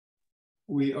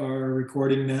We are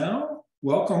recording now.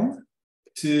 Welcome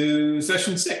to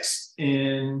session 6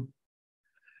 in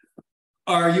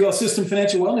our UL System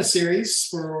Financial Wellness series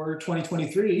for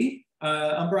 2023.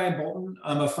 I'm Brian Bolton.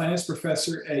 I'm a finance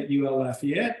professor at UL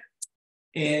Lafayette.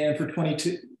 And for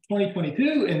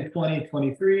 2022 and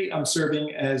 2023, I'm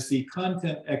serving as the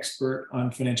content expert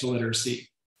on financial literacy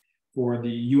for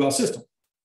the UL system.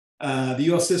 The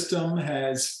UL system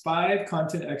has 5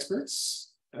 content experts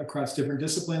across different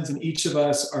disciplines, and each of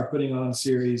us are putting on a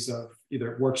series of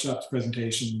either workshops,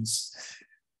 presentations,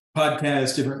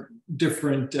 podcasts,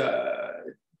 different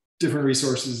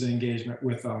resources and engagement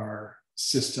with our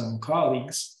system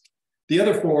colleagues. The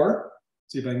other 4,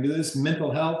 see if I can do this: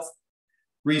 mental health,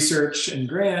 research and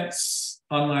grants,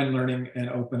 online learning, and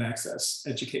open access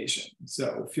education.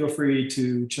 So feel free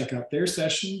to check out their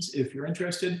sessions if you're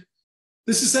interested.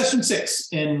 This is session 6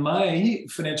 in my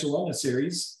financial wellness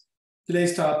series.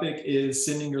 Today's topic is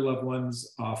sending your loved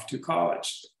ones off to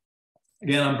college.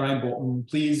 Again, I'm Brian Bolton.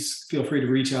 Please feel free to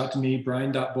reach out to me.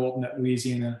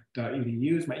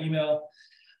 brian.bolton@louisiana.edu is my email.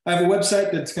 I have a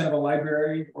website that's kind of a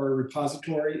library or a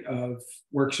repository of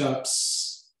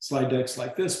workshops, slide decks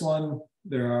like this one.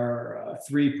 There are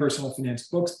 3 personal finance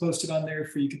books posted on there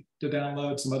for you to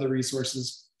download, some other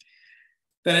resources.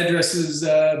 That address is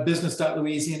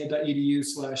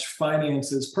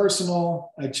business.louisiana.edu/financespersonal.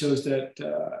 I chose that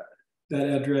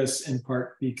address in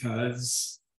part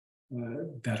because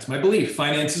that's my belief.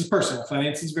 Finance is personal.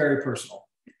 Finance is very personal.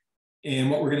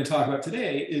 And what we're going to talk about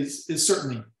today is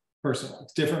certainly personal.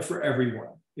 It's different for everyone.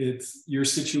 It's your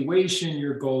situation,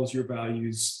 your goals, your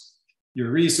values,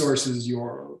 your resources,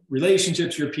 your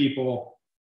relationships, your people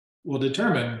will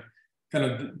determine kind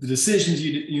of the decisions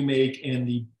you make and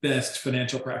the best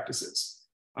financial practices.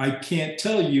 I can't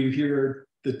tell you here are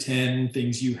the 10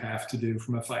 things you have to do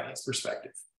from a finance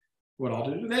perspective. What I'll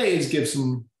do today is give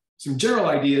some general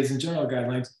ideas and general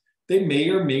guidelines. They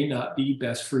may or may not be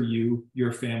best for you,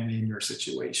 your family, and your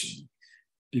situation,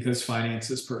 because finance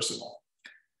is personal.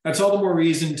 That's all the more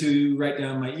reason to write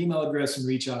down my email address and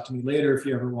reach out to me later if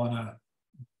you ever want to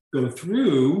go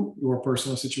through your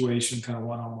personal situation kind of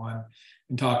one-on-one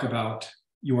and talk about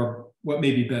what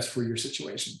may be best for your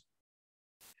situation.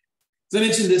 As I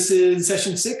mentioned, this is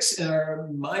session 6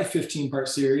 in my 15-part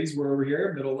series. We're over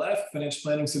here, middle left, financial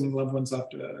planning, sending loved ones off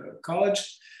to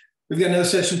college. We've got another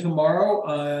session tomorrow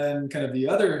on kind of the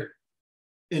other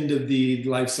end of the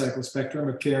life cycle spectrum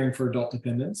of caring for adult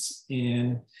dependents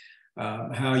and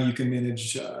how you can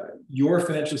manage your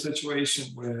financial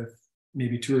situation with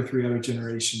maybe 2 or 3 other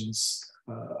generations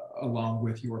along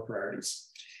with your priorities.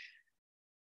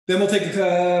 Then we'll take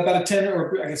about a 10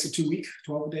 or I guess a 2-week,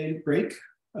 12-day break.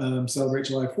 Celebrate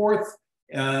July 4th,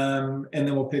 and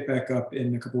then we'll pick back up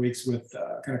in a couple of weeks with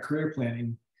kind of career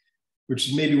planning, which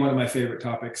is maybe one of my favorite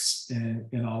topics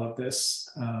in all of this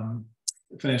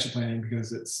financial planning,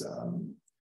 because it's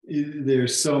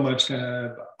there's so much kind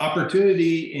of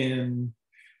opportunity and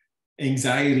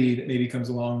anxiety that maybe comes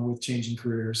along with changing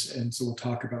careers, and so we'll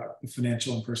talk about the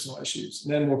financial and personal issues,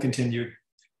 and then we'll continue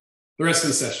the rest of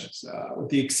the sessions, with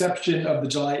the exception of the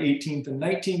July 18th and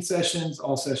 19th sessions.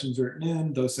 All sessions are at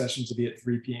noon. Those sessions will be at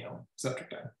 3 p.m. Central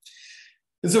Time.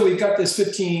 And so we've got this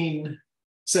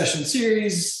 15-session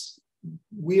series.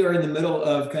 We are in the middle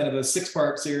of kind of a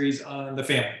 6-part series on the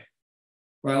family.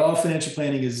 While all financial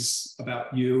planning is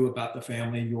about you, about the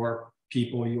family, your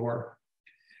people, your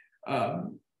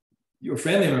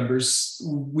family members,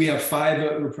 we have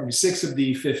 5 or probably 6 of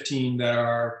the 15 that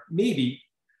are maybe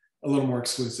a little more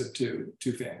exclusive to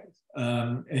families.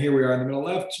 And here we are in the middle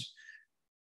left,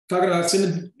 talking about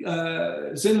sending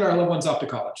our loved ones off to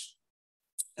college.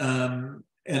 And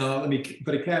let me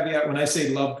put a caveat. When I say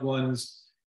loved ones,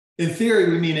 in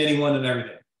theory, we mean anyone and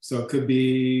everything. So it could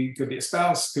be a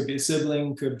spouse, could be a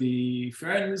sibling, could be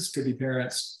friends, could be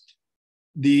parents.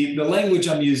 The language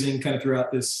I'm using kind of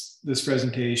throughout this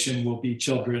presentation will be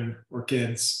children or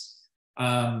kids,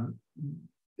 in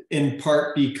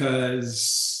part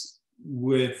because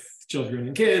with children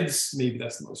and kids, maybe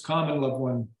that's the most common loved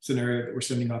one scenario that we're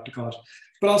sending off to college,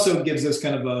 but also it gives us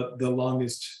kind of the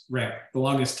longest ramp, the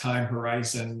longest time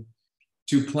horizon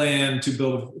to plan, to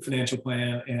build a financial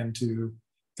plan, and to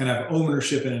kind of have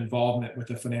ownership and involvement with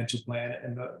the financial plan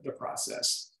and the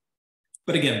process.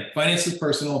 But again, finance is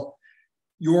personal.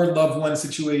 Your loved one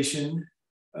situation,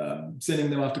 sending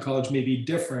them off to college may be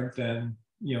different than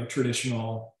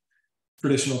traditional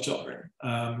children.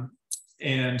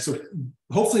 And so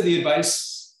hopefully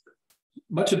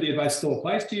much of the advice still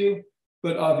applies to you,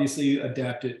 but obviously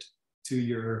adapt it to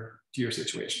your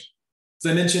situation.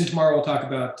 As I mentioned, tomorrow we'll talk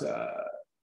about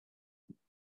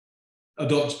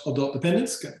adult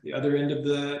dependence, kind of the other end of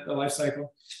the life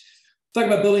cycle. Talk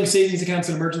about building savings accounts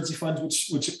and emergency funds,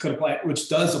 which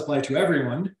does apply to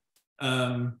everyone.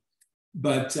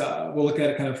 But we'll look at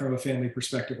it kind of from a family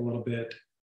perspective a little bit.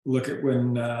 Look at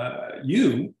when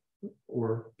you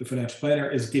or the financial planner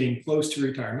is getting close to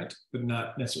retirement, but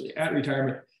not necessarily at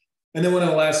retirement. And then one of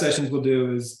the last sessions we'll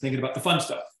do is thinking about the fun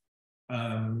stuff.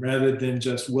 Rather than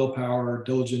just willpower,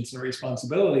 diligence, and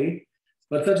responsibility,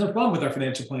 let's have some fun with our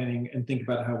financial planning and think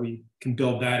about how we can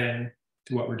build that in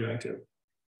to what we're doing too.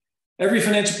 Every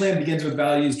financial plan begins with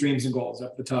values, dreams, and goals.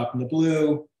 Up at the top in the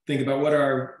blue, think about what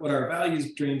are our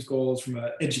values, dreams, goals from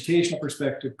an educational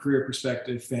perspective, career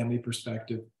perspective, family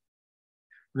perspective.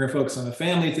 We're going to focus on the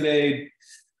family today.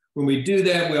 When we do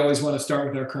that, we always want to start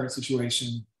with our current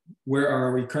situation. Where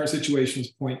are we? Current situation is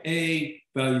point A,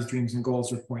 values, dreams, and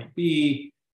goals are point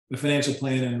B. The financial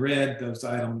plan in red, those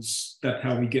items, that's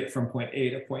how we get from point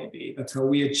A to point B. That's how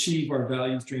we achieve our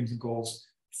values, dreams, and goals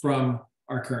from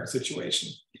our current situation.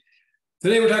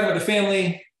 Today, we're talking about the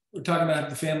family. We're talking about how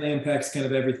the family impacts kind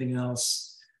of everything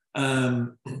else.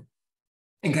 And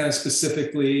kind of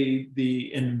specifically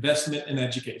the investment in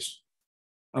education.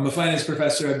 I'm a finance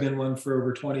professor. I've been one for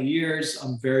over 20 years.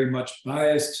 I'm very much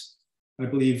biased. I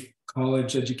believe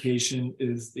college education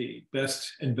is the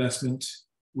best investment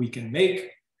we can make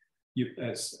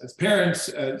as parents,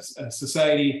 as a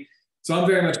society. So I'm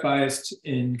very much biased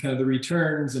in kind of the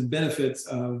returns and benefits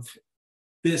of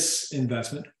this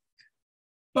investment.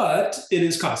 But it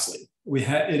is costly.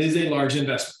 It is a large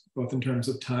investment, both in terms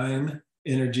of time,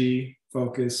 energy,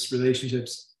 focus,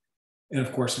 relationships, and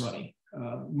of course, money.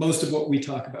 Most of what we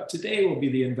talk about today will be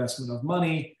the investment of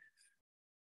money,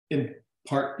 in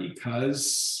part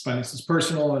because finance is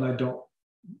personal, and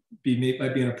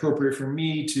might be inappropriate for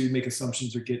me to make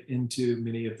assumptions or get into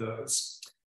many of those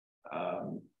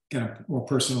kind of more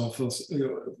personal,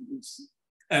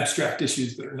 abstract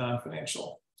issues that are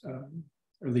non-financial, or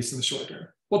at least in the short term.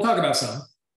 We'll talk about some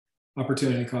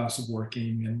opportunity costs of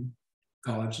working and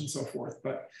college and so forth,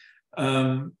 but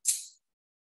my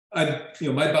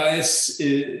bias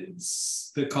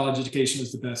is that college education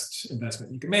is the best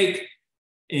investment you can make,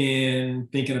 and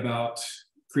thinking about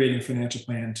creating a financial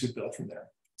plan to build from there.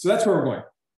 So that's where we're going.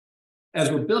 As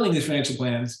we're building these financial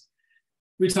plans,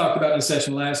 we talked about in a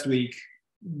session last week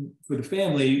for the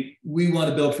family, we want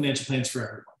to build financial plans for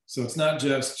everyone. So it's not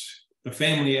just the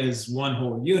family as one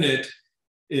whole unit.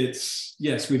 It's,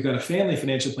 yes, we've got a family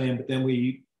financial plan, but then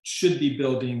we should be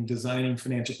designing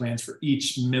financial plans for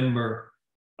each member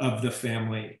of the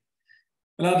family.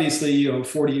 And obviously,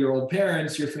 40-year-old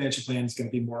parents, your financial plan is going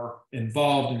to be more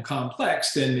involved and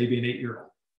complex than maybe an 8-year-old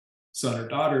son or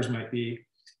daughters might be.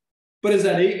 But as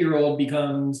that 8-year-old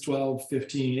becomes 12,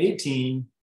 15, 18,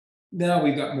 now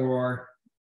we've got more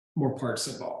parts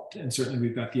involved. And certainly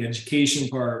we've got the education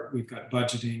part, we've got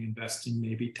budgeting, investing,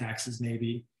 maybe taxes,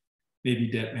 maybe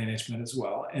debt management as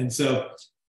well. And so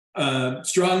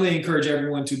strongly encourage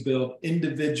everyone to build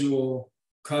individual,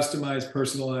 customized,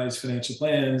 personalized financial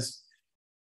plans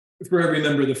for every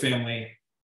member of the family,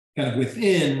 kind of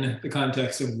within the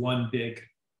context of one big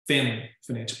family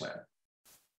financial plan.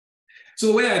 So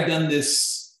the way I've done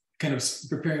this, kind of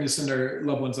preparing to send our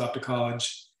loved ones off to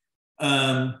college,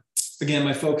 again,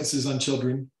 my focus is on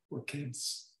children or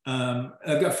kids.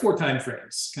 I've got 4 time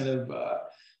frames, kind of,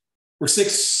 we're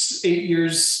 6-8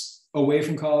 years away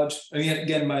from college. I mean,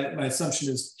 again, my assumption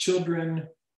is children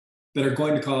that are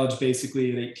going to college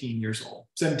basically at 18 years old,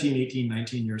 17, 18,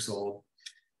 19 years old.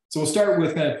 So we'll start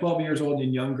with kind of 12 years old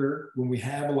and younger, when we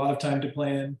have a lot of time to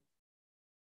plan.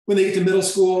 When they get to middle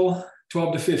school,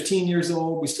 12 to 15 years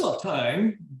old, we still have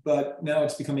time, but now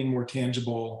it's becoming more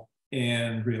tangible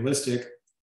and realistic.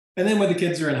 And then when the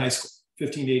kids are in high school,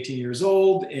 15 to 18 years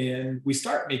old, and we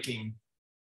start making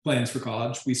plans for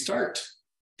college, we start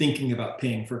thinking about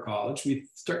paying for college, we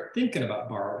start thinking about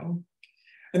borrowing.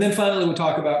 And then finally, we'll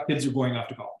talk about kids who are going off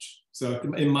to college. So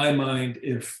in my mind,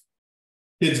 if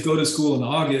kids go to school in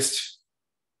August,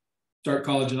 start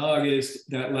college in August,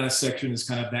 that last section is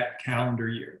kind of that calendar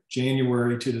year,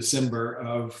 January to December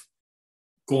of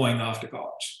going off to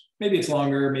college. Maybe it's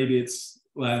longer, maybe it's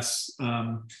less.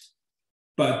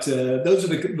 But those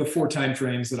are the 4 time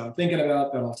frames that I'm thinking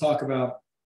about, that I'll talk about.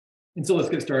 And so let's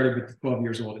get started with the 12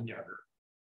 years old and younger.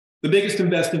 The biggest and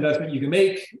best investment you can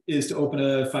make is to open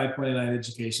a 529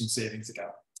 education savings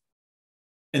account.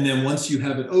 And then once you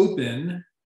have it open,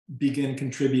 begin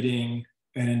contributing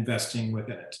and investing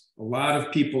within it. A lot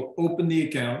of people open the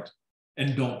account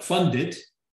and don't fund it,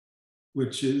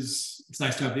 which is, it's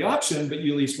nice to have the option, but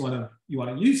you at least want to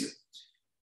use it.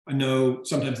 I know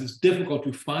sometimes it's difficult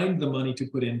to find the money to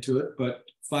put into it, but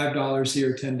 $5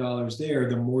 here, $10 there,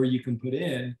 the more you can put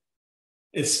in,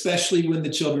 especially when the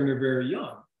children are very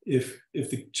young. If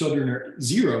the children are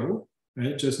zero,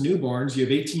 right, just newborns, you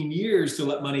have 18 years to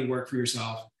let money work for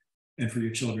yourself and for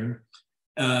your children.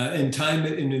 And time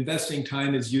in investing,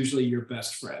 time is usually your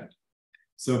best friend.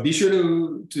 So be sure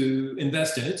to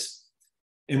invest in it.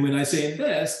 And when I say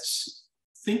invest,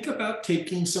 think about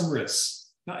taking some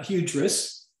risks, not huge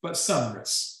risks, but some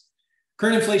risks.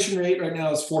 Current inflation rate right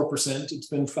now is 4%. It's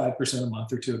been 5% a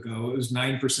month or two ago. It was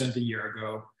 9% a year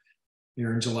ago.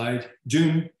 Here in July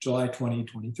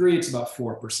 2023, it's about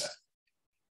 4%.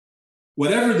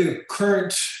 Whatever the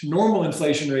current normal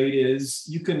inflation rate is,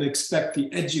 you can expect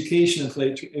the education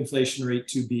inflation rate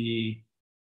to be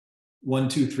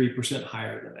 1%, 2%, 3%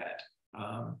 higher than that.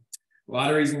 A lot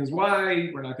of reasons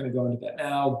why, we're not going to go into that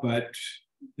now, but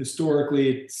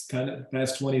historically, it's kind of the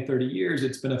past 20, 30 years,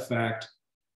 it's been a fact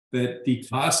that the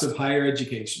cost of higher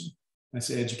education, I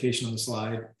say education on the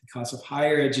slide, the cost of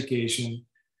higher education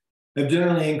have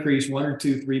generally increased 1 or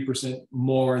 2, 3%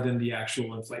 more than the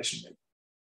actual inflation rate.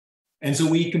 And so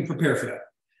we can prepare for that.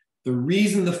 The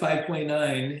reason the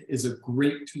 529 is a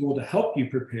great tool to help you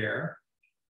prepare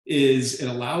is it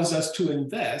allows us to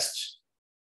invest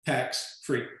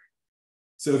tax-free.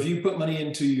 So if you put money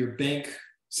into your bank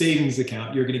savings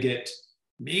account, you're going to get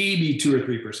maybe 2 or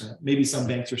 3%. Maybe some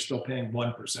banks are still paying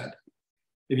 1%.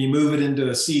 If you move it into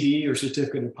a CD or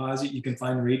certificate of deposit, you can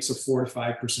find rates of 4 to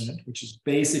 5%, which is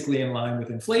basically in line with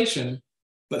inflation,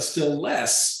 but still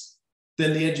less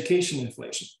than the education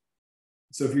inflation.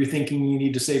 So if you're thinking you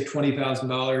need to save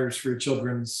 $20,000 for your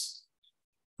children's,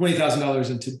 $20,000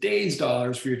 in today's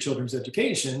dollars for your children's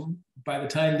education, by the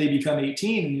time they become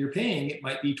 18 and you're paying, it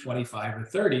might be 25 or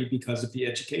 30 because of the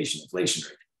education inflation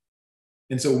rate.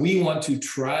 And so we want to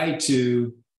try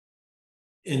to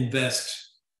invest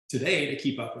today to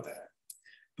keep up with that.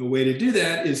 The way to do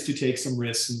that is to take some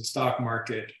risks in the stock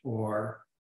market or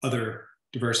other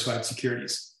diversified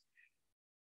securities.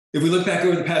 If we look back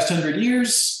over the past 100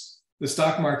 years, the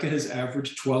stock market has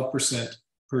averaged 12%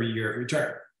 per year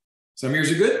return. Some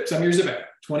years are good, some years are bad.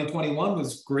 2021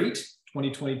 was great,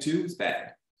 2022 was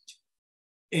bad.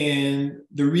 And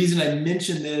the reason I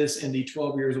mention this in the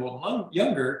 12 years old and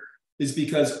younger is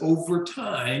because over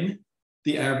time,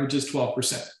 the average is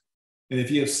 12%. And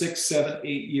if you have 6, 7,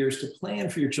 8 years to plan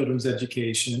for your children's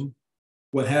education,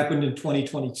 what happened in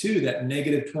 2022, that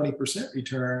negative 20%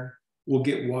 return will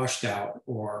get washed out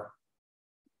or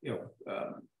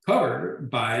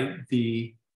covered by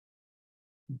the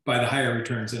higher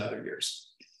returns in other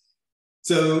years.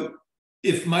 So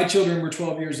if my children were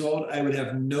 12 years old, I would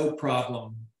have no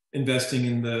problem investing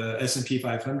in the S&P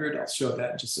 500. I'll show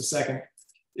that in just a second.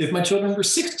 If my children were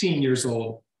 16 years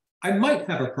old, I might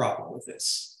have a problem with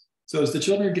this. So as the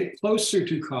children get closer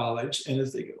to college and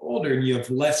as they get older and you have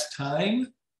less time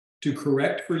to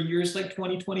correct for years like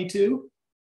 2022,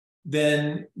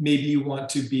 then maybe you want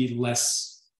to be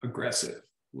less aggressive,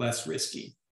 less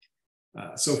risky.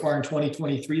 So far in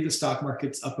 2023, the stock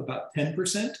market's up about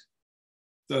 10%.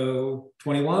 So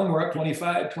 21, we're up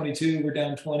 25, 22, we're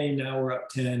down 20, now we're up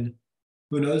 10.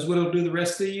 Who knows what it'll do the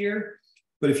rest of the year?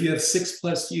 But if you have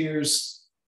 6+ years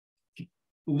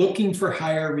looking for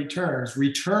higher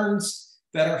returns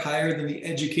that are higher than the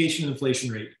education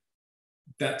inflation rate,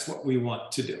 that's what we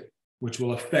want to do, which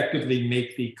will effectively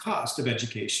make the cost of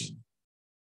education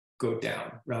go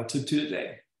down relative to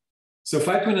today. So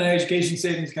 529 education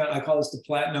savings account, I call this the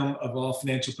platinum of all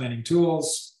financial planning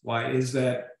tools. Why is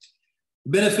that?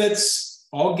 Benefits,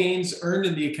 all gains earned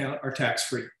in the account are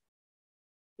tax-free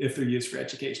if they're used for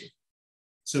education.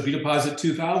 So if you deposit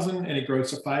 $2,000 and it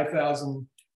grows to $5,000,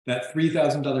 that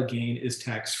 $3,000 gain is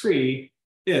tax-free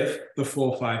if the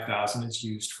full $5,000 is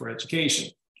used for education.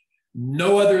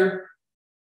 No other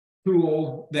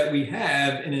tool that we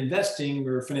have in investing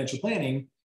or financial planning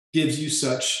gives you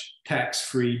such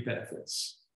tax-free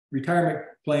benefits. Retirement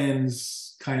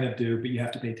plans kind of do, but you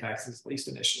have to pay taxes, at least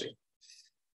initially.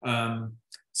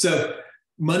 So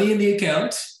money in the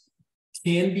account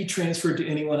can be transferred to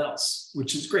anyone else,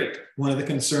 which is great. One of the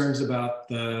concerns about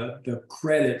the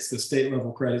credits, the state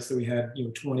level credits that we had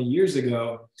 20 years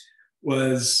ago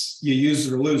was you use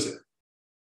it or lose it.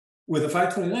 With a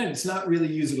 529, it's not really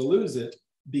use it or lose it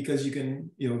because you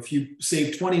can, if you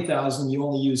save 20,000, you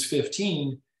only use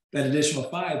 15, that additional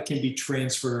 5 can be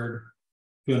transferred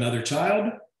to another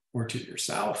child or to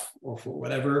yourself or for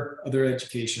whatever other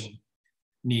education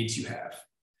needs you have.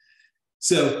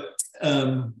 So,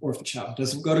 or if the child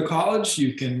doesn't go to college,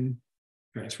 you can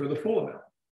transfer the full amount.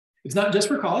 It's not just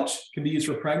for college. It can be used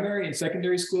for primary and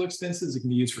secondary school expenses. It can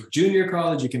be used for junior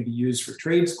college. It can be used for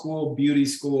trade school, beauty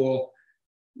school,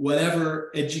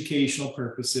 whatever educational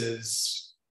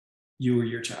purposes you or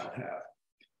your child have.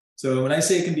 So when I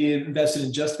say it can be invested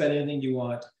in just about anything you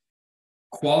want,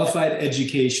 qualified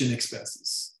education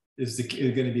expenses is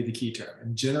going to be the key term.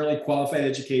 And generally, qualified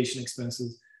education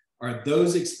expenses are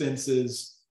those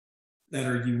expenses that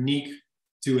are unique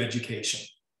to education,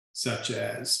 such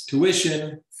as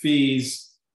tuition,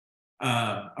 fees,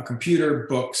 a computer,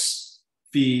 books,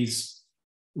 fees.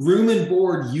 Room and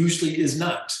board usually is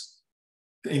not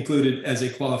included as a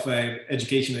qualified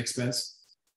education expense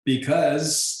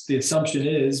because the assumption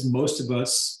is most of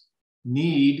us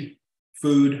need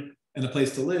food and a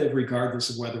place to live regardless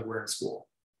of whether we're in school.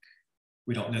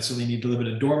 We don't necessarily need to live in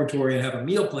a dormitory and have a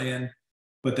meal plan,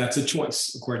 but that's a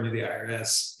choice according to the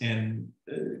IRS. And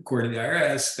according to the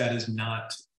IRS, that is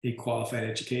not a qualified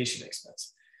education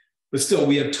expense. But still,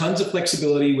 we have tons of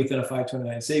flexibility within a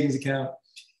 529 savings account.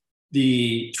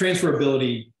 The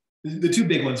transferability, the two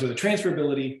big ones are the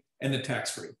transferability and the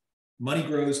tax-free. Money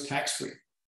grows tax-free.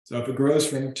 So if it grows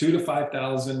from 2 to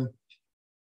 5,000,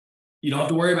 you don't have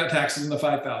to worry about taxes in the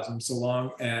 5,000 so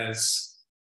long as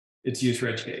it's used for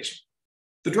education.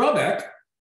 The drawback,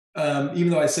 even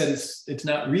though I said it's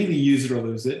not really use it or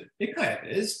lose it, it kind of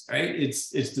is, right?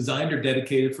 It's designed or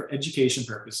dedicated for education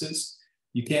purposes.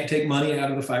 You can't take money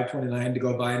out of the 529 to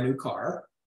go buy a new car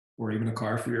or even a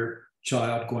car for your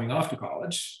child going off to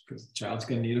college, because the child's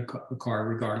going to need a car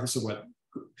regardless of whether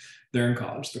they're in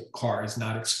college. The car is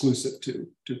not exclusive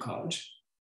to college.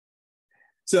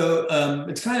 So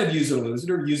it's kind of use it or lose it,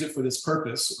 or use it for this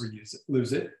purpose or use it,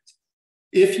 lose it.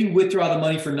 If you withdraw the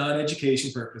money for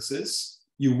non-education purposes,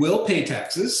 you will pay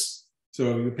taxes.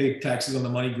 So you pay taxes on the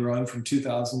money growing from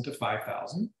 2,000 to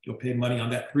 5,000. You'll pay money on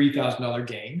that $3,000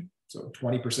 gain. So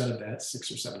 20% of that,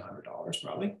 $600 or $700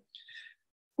 probably,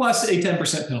 plus a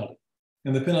 10% penalty.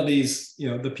 And the penalties,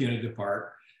 the punitive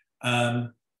part.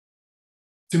 To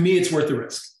me, it's worth the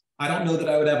risk. I don't know that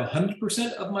I would have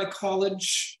 100% of my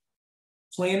college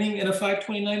planning in a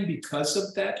 529 because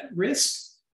of that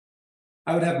risk.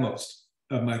 I would have most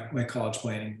of my college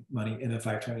planning money in a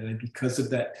 529 because of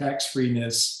that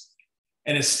tax-freeness.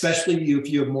 And especially if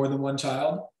you have more than one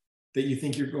child that you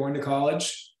think you're going to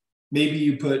college, maybe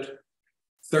you put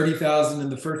 30,000 in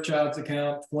the first child's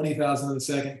account, 20,000 in the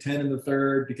second, 10 in the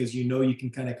third, because you can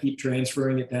kind of keep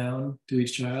transferring it down to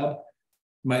each child.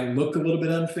 Might look a little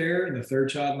bit unfair, and the third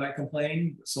child might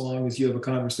complain, so long as you have a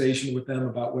conversation with them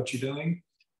about what you're doing.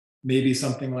 Maybe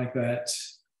something like that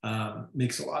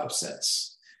makes a lot of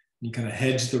sense. You kind of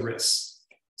hedge the risk.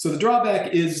 So the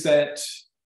drawback is that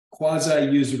quasi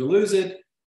use it or lose it,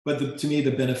 but to me,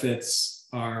 the benefits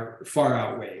are far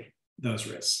outweigh those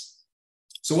risks.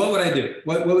 So what would I do?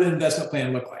 What would an investment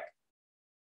plan look like?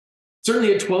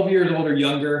 Certainly at 12 years old or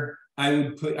younger,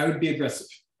 I would be aggressive.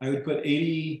 I would put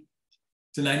 80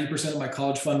 to 90% of my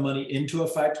college fund money into a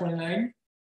 529,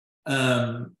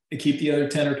 and keep the other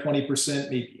 10 or 20%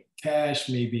 maybe in cash,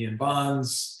 maybe in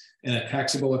bonds, in a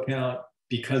taxable account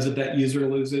because of that use it or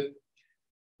lose it.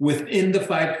 Within the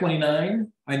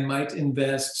 529, I might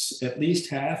invest at least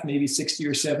half, maybe 60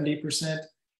 or 70%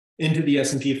 into the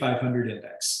S&P 500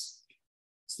 index.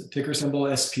 So the ticker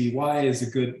symbol SPY is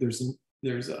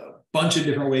there's a bunch of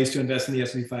different ways to invest in the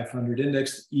S&P 500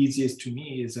 index. The easiest to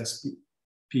me is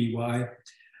SPY.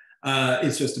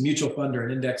 It's just a mutual fund or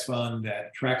an index fund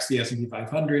that tracks the S&P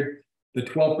 500. The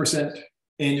 12%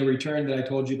 annual return that I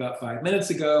told you about 5 minutes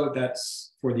ago,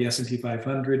 that's for the S&P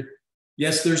 500.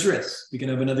 Yes, there's risk. We can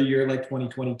have another year like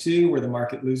 2022 where the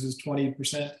market loses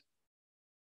 20%.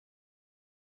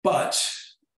 But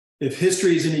if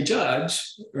history is any judge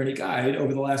or any guide,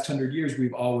 over the last 100 years,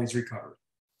 we've always recovered.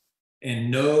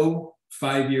 And no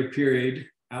 5-year period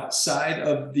outside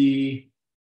of the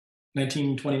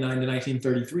 1929 to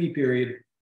 1933 period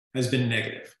has been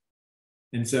negative.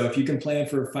 And so if you can plan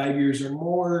for 5 years or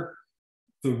more,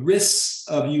 the risks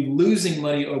of you losing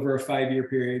money over a 5-year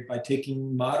period by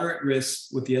taking moderate risks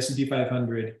with the S&P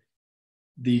 500,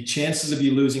 the chances of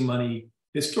you losing money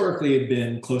historically have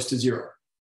been close to zero.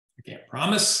 I can't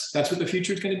promise that's what the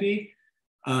future is going to be.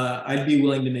 I'd be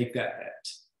willing to make that bet.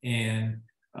 And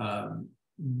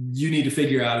you need to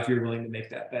figure out if you're willing to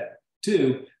make that bet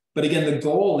too. But again, the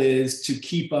goal is to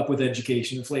keep up with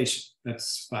education inflation.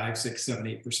 That's 5, 6, 7,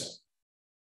 8%.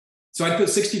 So I'd put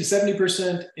 60 to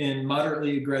 70% in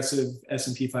moderately aggressive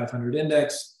S&P 500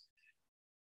 index.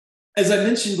 As I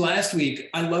mentioned last week,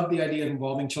 I love the idea of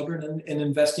involving children in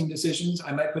investing decisions.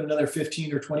 I might put another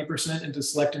 15 or 20% into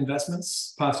select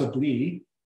investments, possibly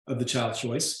of the child's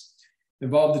choice.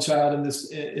 Involve the child in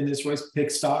this choice,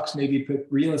 pick stocks, maybe pick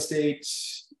real estate,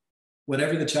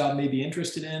 whatever the child may be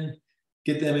interested in.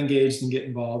 get them engaged and get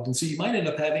involved. And so you might end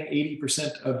up having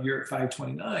 80% of your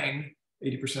 529,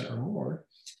 80% or more,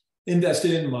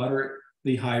 invested in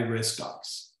moderately high risk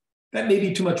stocks. That may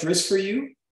be too much risk for you.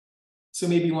 So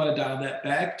maybe you want to dial that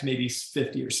back to maybe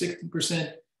 50 or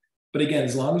 60%. But again,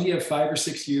 as long as you have 5 or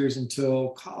 6 years until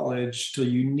college, till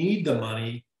you need the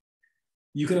money,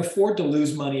 you can afford to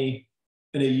lose money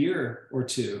in a year or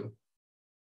two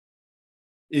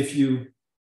if you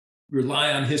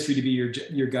rely on history to be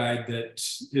your guide, that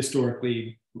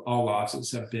historically all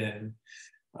losses have been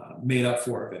made up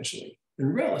for eventually in a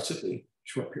relatively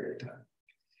short period of time.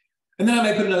 And then I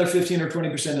might put another 15 or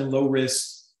 20% in low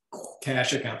risk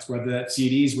cash accounts, whether that's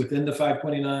CDs within the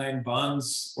 529,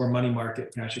 bonds, or money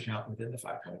market cash account within the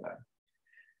 529.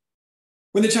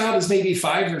 When the child is maybe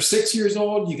 5 or 6 years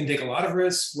old, you can take a lot of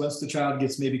risks. Once the child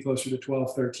gets maybe closer to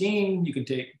 12, 13,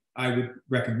 I would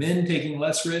recommend taking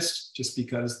less risk, just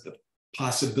because the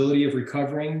possibility of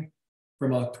recovering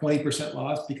from a 20%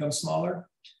 loss becomes smaller.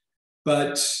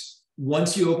 But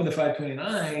once you open the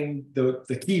 529,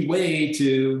 the key way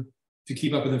to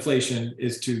keep up with inflation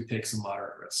is to take some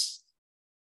moderate risks.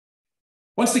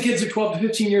 Once the kids are 12 to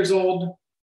 15 years old,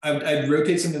 I'd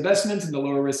rotate some investments into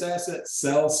lower risk assets,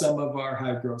 sell some of our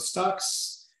high growth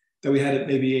stocks that we had at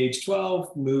maybe age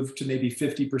 12, move to maybe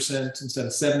 50% instead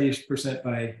of 70%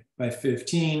 by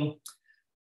 15.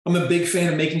 I'm a big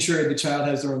fan of making sure the child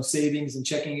has their own savings and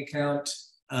checking account.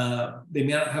 They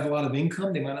may not have a lot of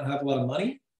income. They might not have a lot of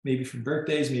money, maybe from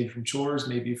birthdays, maybe from chores,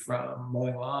 maybe from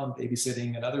mowing lawn,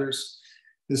 babysitting, and others,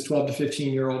 this 12 to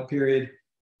 15-year-old period.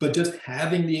 But just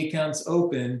having the accounts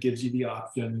open gives you the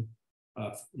option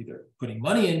of either putting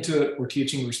money into it or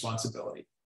teaching responsibility.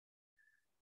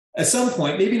 At some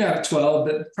point, maybe not at 12,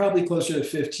 but probably closer to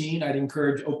 15, I'd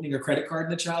encourage opening a credit card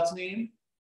in the child's name.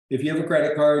 If you have a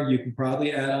credit card, you can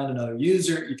probably add on another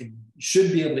user. You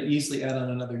should be able to easily add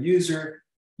on another user.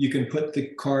 You can put the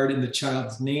card in the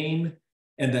child's name,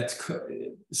 and that's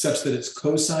such that it's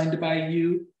co-signed by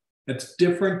you. That's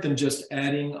different than just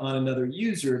adding on another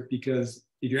user, because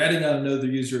if you're adding on another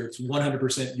user, it's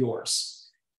 100% yours.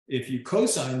 If you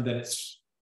co-sign, then it's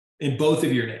in both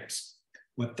of your names.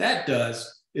 What that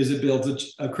does is it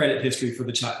builds a credit history for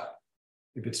the child.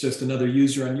 If it's just another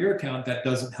user on your account, that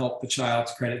doesn't help the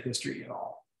child's credit history at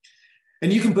all.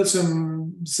 And you can put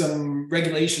some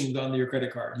regulations on your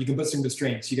credit card. You can put some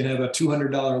constraints. You can have a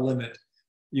 $200 limit.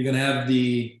 You can have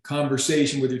the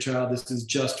conversation with your child. This is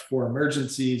just for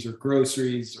emergencies or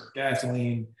groceries or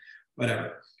gasoline,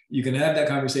 whatever. You can have that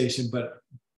conversation, but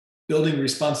building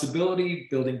responsibility,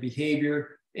 building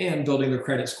behavior, and building their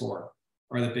credit score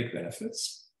are the big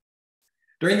benefits.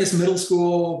 During this middle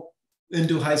school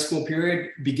into high school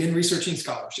period, begin researching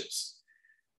scholarships.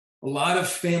 A lot of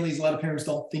families, a lot of parents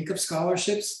don't think of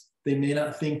scholarships. They may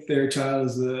not think their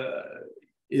child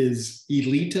is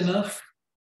elite enough,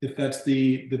 if that's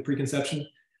the preconception,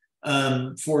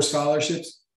 for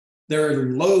scholarships. There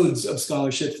are loads of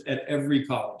scholarships at every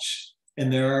college.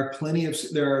 And there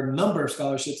are a number of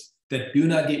scholarships that do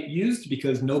not get used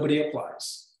because nobody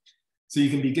applies. So you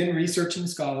can begin researching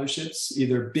scholarships,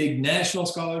 either big national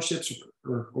scholarships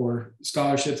or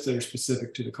scholarships that are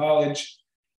specific to the college.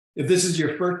 If this is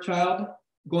your first child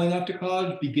going off to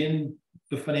college, begin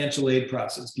the financial aid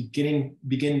process. Begin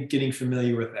getting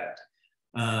familiar with that.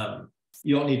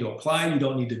 You don't need to apply. You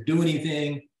don't need to do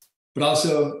anything.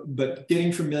 But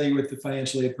getting familiar with the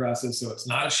financial aid process, so it's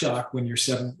not a shock when your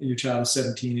child is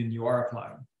 17 and you are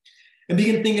applying. And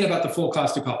begin thinking about the full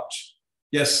cost of college.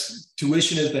 Yes,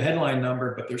 tuition is the headline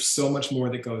number, but there's so much more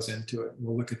that goes into it.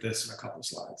 We'll look at this in a couple of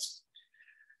slides.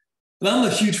 And I'm a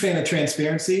huge fan of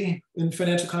transparency in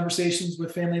financial conversations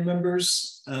with family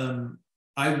members.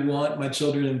 I want my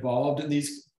children involved in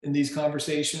these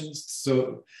conversations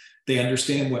so they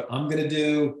understand what I'm going to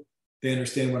do. They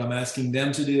understand what I'm asking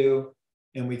them to do.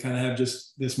 And we kind of have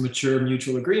just this mature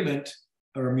mutual agreement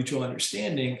or mutual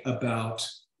understanding about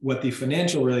what the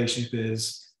financial relationship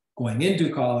is going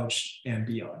into college and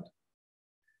beyond.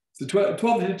 So 12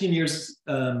 to 15 years,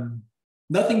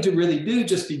 nothing to really do,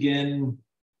 just begin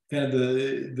kind of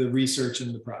the research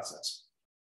and the process.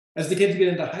 As the kids get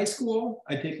into high school,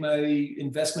 I take my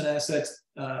investment assets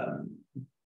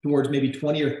towards maybe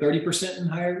 20 or 30% in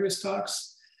higher risk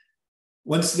stocks.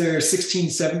 Once they're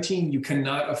 16, 17, you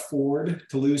cannot afford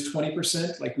to lose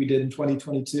 20% like we did in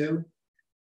 2022.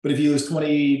 But if you lose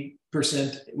 20%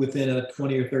 within a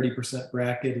 20 or 30%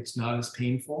 bracket, it's not as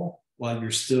painful, while you're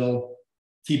still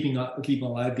keeping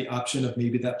alive the option of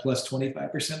maybe that plus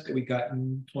 25% that we got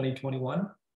in 2021.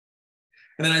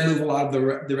 And then I move a lot of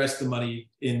the rest of the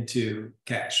money into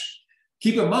cash.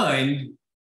 Keep in mind,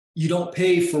 you don't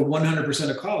pay for 100%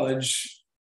 of college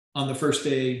on the first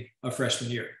day of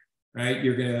freshman year, right?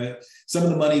 Some of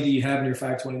the money that you have in your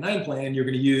 529 plan, you're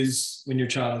going to use when your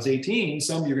child is 18,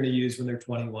 some you're going to use when they're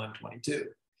 21, 22.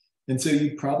 And so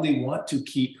you probably want to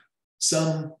keep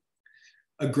some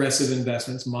aggressive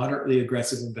investments, moderately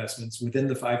aggressive investments within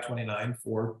the 529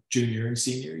 for junior and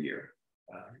senior year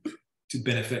to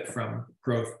benefit from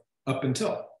growth up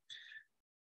until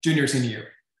junior, senior year.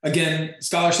 Again,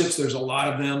 scholarships, there's a lot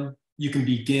of them. You can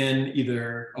begin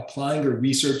either applying or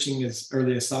researching as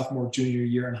early as sophomore, junior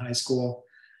year in high school.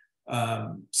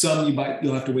 Some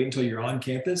you'll have to wait until you're on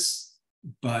campus,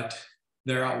 but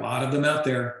there are a lot of them out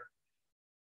there.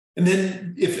 And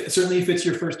then certainly if it's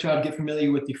your first child, get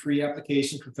familiar with the free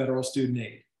application for federal student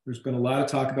aid. There's been a lot of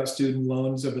talk about student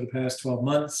loans over the past 12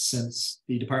 months since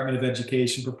the Department of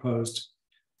Education proposed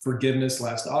forgiveness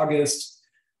last August.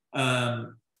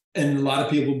 And a lot of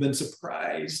people have been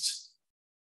surprised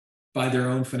by their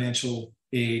own financial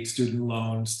aid student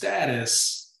loan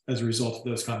status as a result of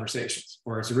those conversations.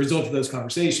 Or as a result of those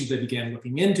conversations, they began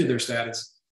looking into their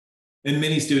status. And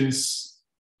many students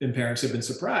and parents have been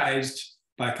surprised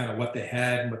by kind of what they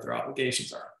had and what their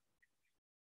obligations are.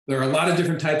 There are a lot of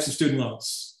different types of student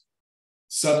loans.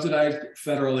 Subsidized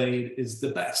federal aid is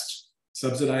the best.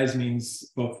 Subsidized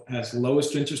means both has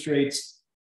lowest interest rates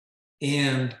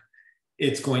and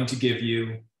it's going to give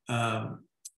you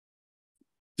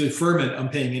deferment on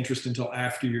paying interest until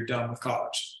after you're done with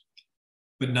college.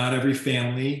 But not every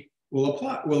family will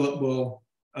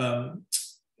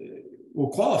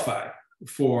qualify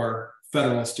for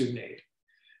federal student aid.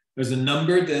 There's a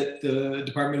number that the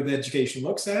Department of Education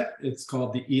looks at. It's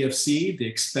called the EFC, the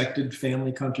expected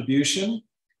family contribution.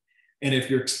 And if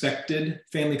your expected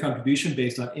family contribution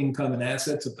based on income and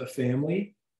assets of the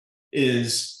family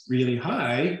is really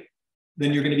high,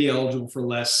 then you're going to be eligible for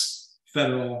less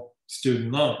federal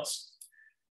student loans.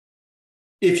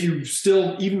 If you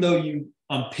still, even though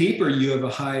on paper you have a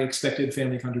high expected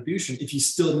family contribution, if you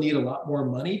still need a lot more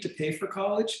money to pay for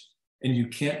college and you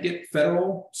can't get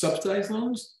federal subsidized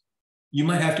loans, you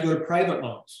might have to go to private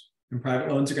loans. And private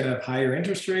loans are going to have higher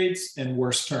interest rates and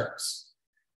worse terms.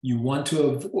 You want to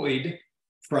avoid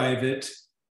private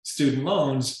student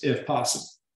loans if possible.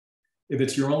 If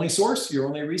it's your only source, your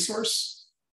only resource,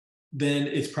 then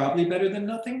it's probably better than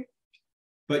nothing.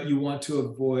 But you want to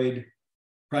avoid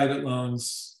private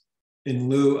loans in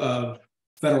lieu of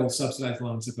federal subsidized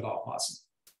loans if at all possible.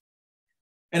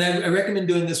 And I recommend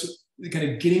doing this, kind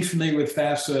of getting familiar with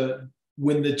FAFSA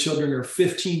when the children are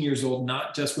 15 years old,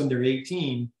 not just when they're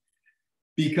 18,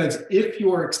 because if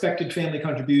your expected family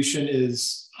contribution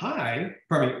is high,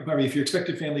 if your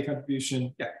expected family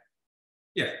contribution,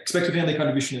 expected family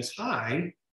contribution is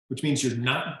high, which means you're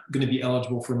not going to be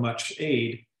eligible for much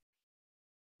aid,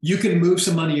 you can move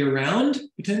some money around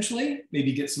potentially,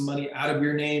 maybe get some money out of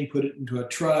your name, put it into a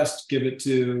trust, give it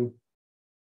to,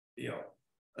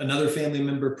 another family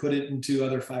member, put it into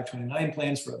other 529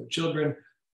 plans for other children.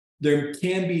 There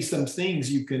can be some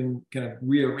things you can kind of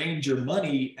rearrange your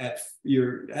money at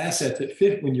your assets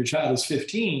when your child is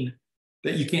 15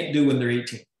 that you can't do when they're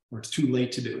 18, or it's too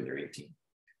late to do when they're 18.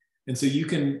 And so you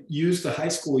can use the high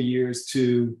school years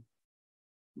to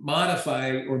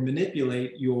modify or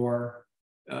manipulate your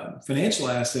financial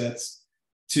assets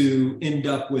to end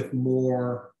up with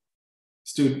more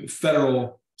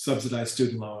federal subsidized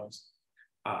student loans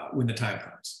when the time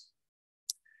comes.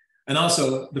 And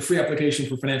also, the free application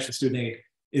for financial student aid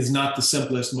is not the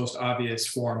simplest, most obvious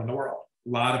form in the world. A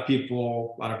lot of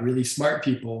people, a lot of really smart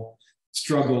people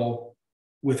struggle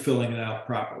with filling it out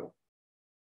properly.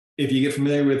 If you get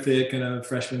familiar with it, kind of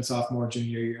freshman, sophomore,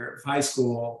 junior year of high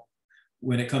school,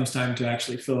 when it comes time to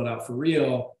actually fill it out for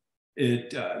real,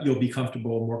 you'll be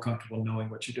more comfortable knowing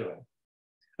what you're doing.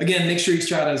 Again, make sure each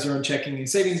child has their own checking and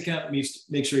savings account.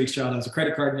 Make sure each child has a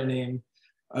credit card in their name.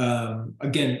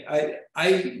 Again,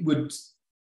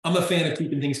 I'm a fan of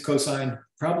keeping things co-signed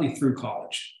probably through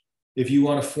college. If you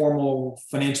want a formal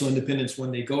financial independence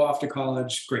when they go off to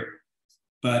college, great.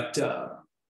 But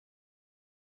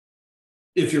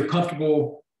if you're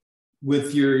comfortable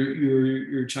with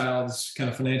your child's kind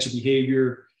of financial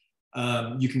behavior,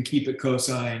 you can keep it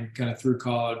co-signed kind of through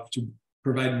college to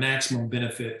provide maximum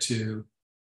benefit to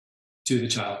the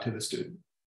child, to the student.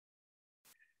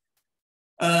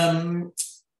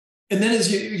 And then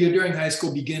as you're during high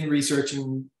school, begin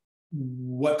researching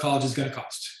what college is going to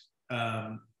cost.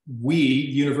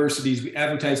 Universities, we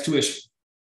advertise tuition.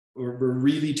 We're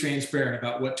really transparent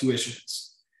about what tuition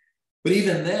is. But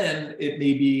even then, it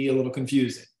may be a little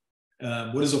confusing.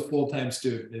 What is a full-time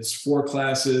student? Is 4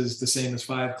 classes the same as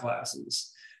 5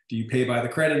 classes? Do you pay by the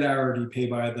credit hour? Or do you pay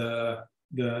by the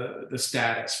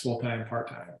status, full-time,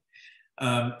 part-time?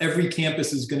 Every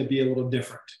campus is going to be a little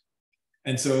different.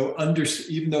 And so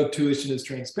even though tuition is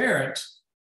transparent,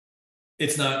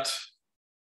 it's not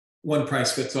one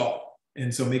price fits all.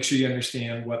 And so make sure you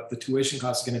understand what the tuition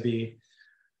cost is going to be.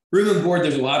 Room and board,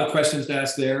 there's a lot of questions to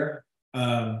ask there.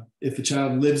 If the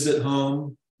child lives at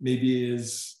home, maybe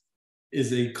is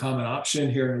a common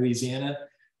option here in Louisiana.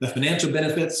 The financial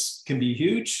benefits can be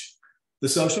huge. The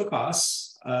social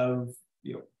costs of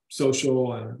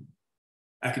social and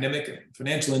academic and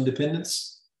financial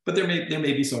independence, but there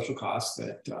may be social costs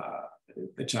that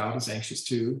the child is anxious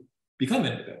to become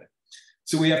independent.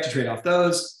 So we have to trade off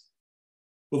those.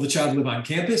 Will the child live on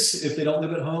campus if they don't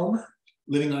live at home?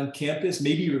 Living on campus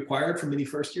may be required for many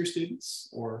first-year students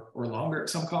or longer at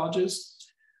some colleges.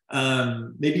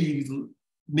 Maybe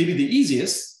the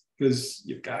easiest, because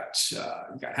you've got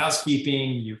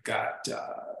housekeeping, you've got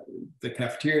the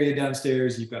cafeteria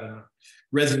downstairs, you've got a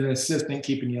resident assistant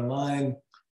keeping you in line,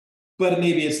 but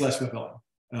maybe it's less fulfilling.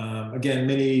 Again,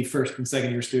 many first and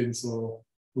second year students will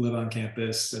live on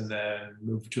campus and then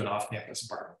move to an off-campus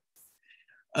apartment.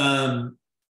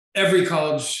 Every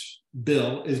college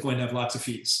bill is going to have lots of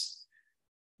fees.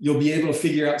 You'll be able to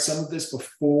figure out some of this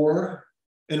before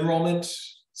enrollment.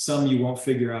 Some you won't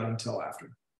figure out until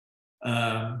after.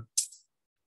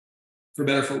 For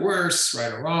better, for worse,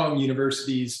 right or wrong,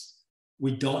 universities,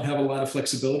 we don't have a lot of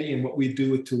flexibility in what we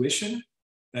do with tuition.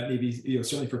 That may be,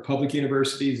 certainly for public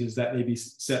universities, is that may be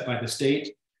set by the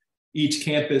state. Each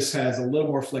campus has a little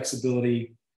more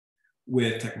flexibility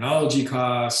with technology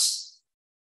costs,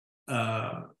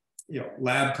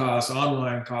 lab costs,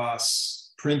 online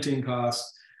costs, printing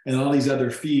costs, and all these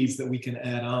other fees that we can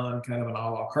add on kind of an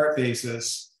a la carte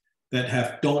basis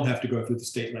that don't have to go through the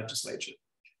state legislature.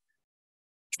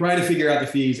 Try to figure out the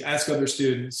fees, ask other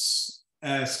students,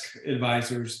 ask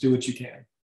advisors, do what you can.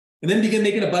 And then begin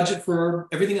making a budget for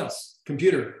everything else: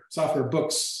 computer, software,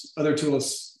 books, other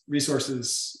tools,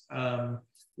 resources,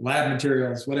 lab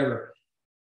materials, whatever.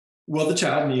 Will the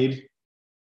child need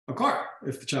a car?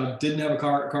 If the child didn't have a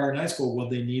car in high school, will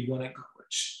they need one at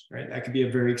college? Right? That could be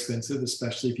very expensive,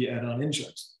 especially if you add on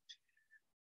insurance.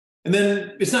 And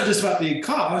then it's not just about the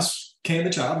cost. Can the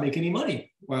child make any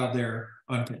money while they're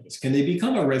on campus? Can they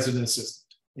become a resident assistant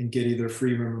and get either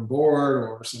free room and board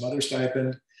or some other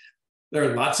stipend? There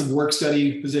are lots of work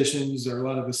study positions. There are a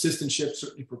lot of assistantships,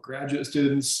 certainly for graduate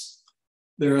students.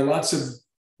 There are lots of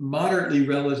moderately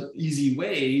easy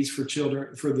ways for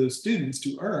the students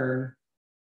to earn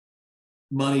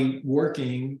money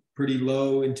working pretty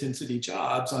low intensity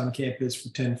jobs on campus for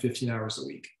 10, 15 hours a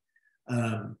week.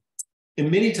 And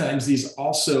many times these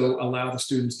also allow the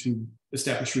students to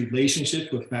establish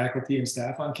relationships with faculty and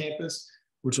staff on campus,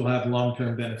 which will have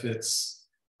long-term benefits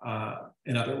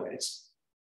in other ways.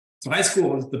 So high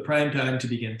school is the prime time to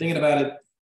begin thinking about it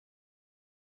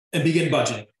and begin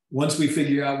budgeting. Once we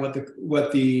figure out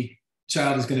what the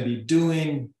child is going to be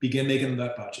doing, begin making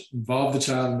that budget. Involve the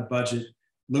child in the budget.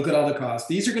 Look at all the costs.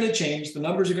 These are going to change. The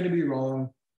numbers are going to be wrong.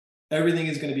 Everything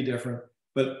is going to be different.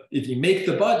 But if you make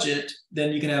the budget,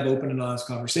 then you can have open and honest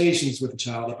conversations with the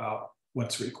child about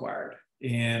what's required.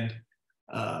 And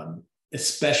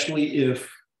especially if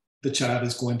the child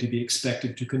is going to be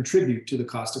expected to contribute to the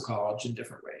cost of college in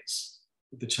different ways.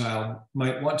 The child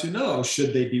might want to know,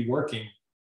 should they be working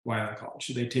while in college?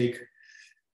 Should they take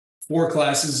 4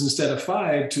 classes instead of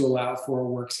 5 to allow for a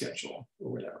work schedule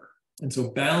or whatever? And so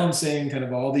balancing kind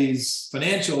of all these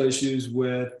financial issues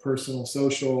with personal,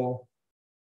 social,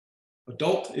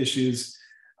 adult issues,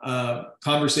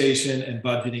 conversation and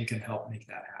budgeting can help make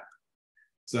that happen.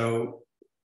 So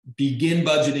begin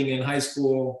budgeting in high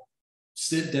school.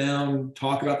 Sit down,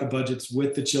 talk about the budgets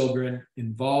with the children,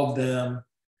 involve them.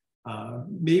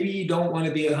 Maybe you don't want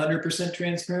to be 100%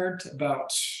 transparent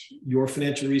about your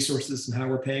financial resources and how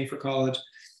we're paying for college.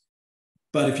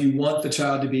 But if you want the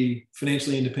child to be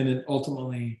financially independent,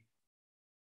 ultimately,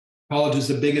 college is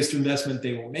the biggest investment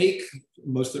they will make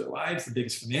most of their lives, the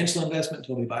biggest financial investment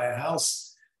until they buy a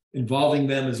house. Involving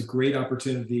them is a great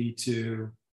opportunity to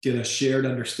get a shared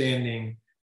understanding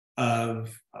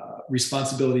of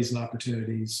responsibilities and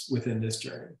opportunities within this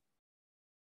journey.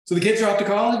 So the kids are off to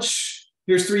college.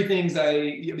 Here's 3 things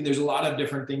there's a lot of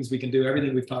different things we can do.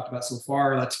 Everything we've talked about so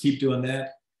far, let's keep doing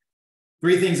that.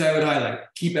 3 things I would highlight: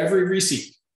 keep every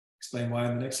receipt. Explain why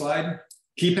on the next slide.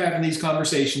 Keep having these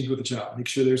conversations with the child. Make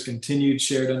sure there's continued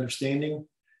shared understanding.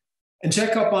 And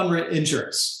check up on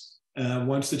insurance.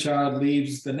 Once the child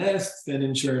leaves the nest, then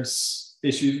insurance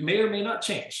issues may or may not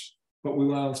change, but we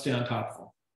want to stay on top of them.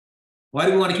 Why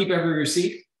do we want to keep every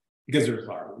receipt? Because there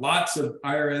are lots of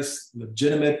IRS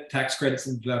legitimate tax credits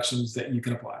and deductions that you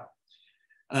can apply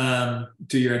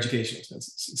to your education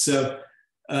expenses. So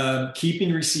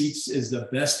Keeping receipts is the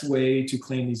best way to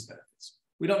claim these benefits.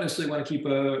 We don't necessarily want to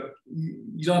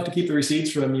you don't have to keep the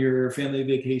receipts from your family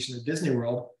vacation at Disney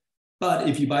World, but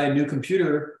if you buy a new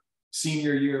computer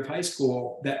senior year of high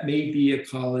school, that may be a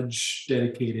college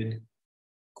dedicated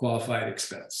qualified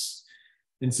expense.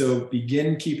 And so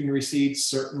begin keeping receipts,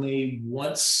 certainly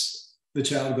once the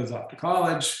child goes off to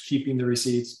college, keeping the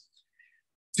receipts.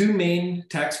 Two main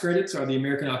tax credits are the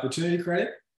American Opportunity Credit,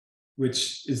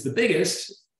 which is the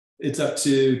biggest. It's up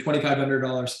to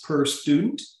 $2,500 per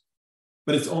student,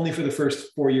 but it's only for the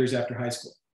first 4 years after high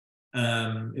school.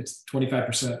 It's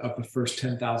 25% of the first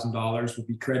 $10,000 will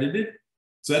be credited.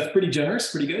 So that's pretty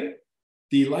generous, pretty good.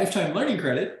 The Lifetime Learning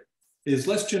Credit is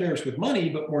less generous with money,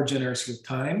 but more generous with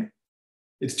time.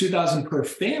 It's $2,000 per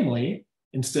family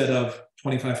instead of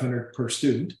 $2,500 per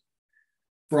student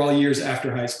for all years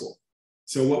after high school.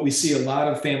 So what we see a lot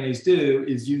of families do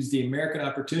is use the American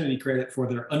Opportunity Credit for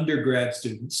their undergrad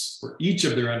students, for each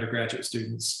of their undergraduate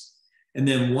students. And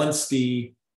then once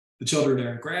the children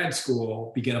are in grad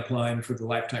school, begin applying for the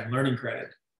Lifetime Learning Credit,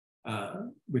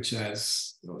 which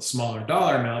has a smaller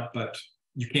dollar amount, but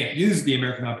you can't use the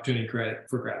American Opportunity Credit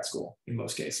for grad school in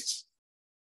most cases.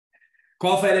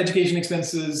 Qualified education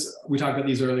expenses, we talked about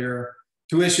these earlier.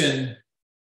 Tuition,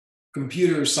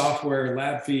 computers, software,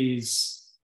 lab fees,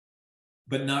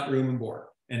 but not room and board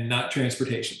and not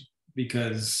transportation,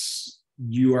 because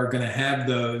you are going to have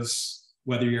those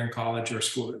whether you're in college or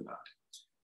school or not.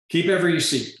 Keep every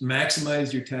receipt,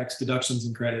 maximize your tax deductions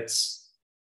and credits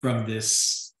from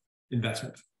this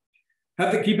investment.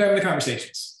 Keep having the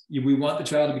conversations. We want the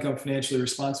child to become financially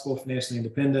responsible, financially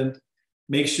independent.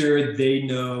 Make sure they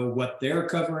know what they're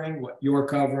covering, what you're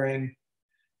covering.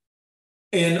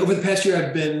 And over the past year,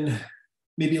 I've been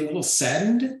maybe a little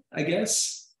saddened, I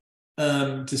guess,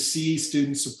 to see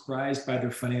students surprised by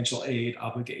their financial aid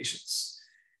obligations.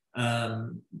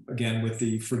 Again, with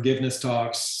the forgiveness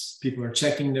talks, people are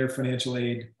checking their financial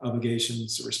aid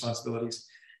obligations or responsibilities.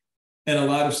 And a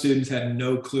lot of students had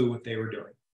no clue what they were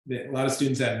doing. A lot of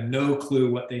students had no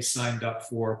clue what they signed up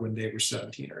for when they were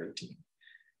 17 or 18.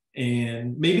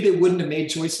 And maybe they wouldn't have made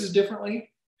choices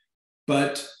differently,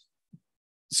 but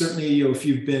certainly, if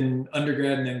you've been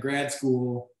undergrad and then grad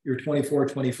school, you're 24,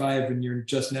 25, and you're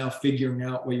just now figuring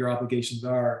out what your obligations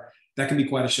are, that can be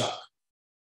quite a shock.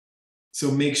 So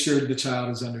make sure the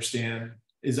child understands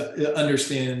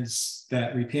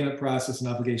that repayment process and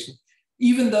obligation,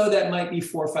 even though that might be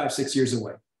 4, 5, 6 years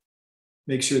away.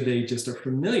 Make sure they just are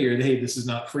familiar that, hey, this is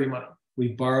not free money. We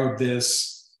borrowed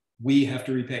this, we have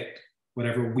to repay it,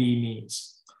 whatever we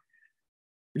means.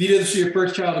 If you do this for your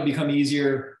first child, it'll become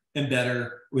easier and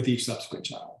better with each subsequent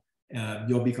child.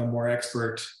 You'll become more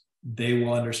expert. They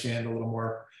will understand a little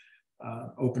more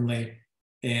openly.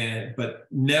 But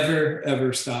never,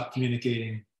 ever stop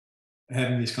communicating,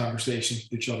 having these conversations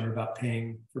with your children about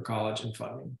paying for college and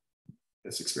funding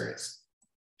this experience.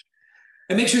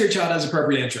 And make sure your child has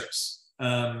appropriate insurance.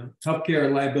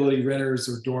 Healthcare, liability, renters,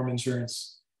 or dorm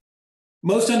insurance.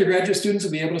 Most undergraduate students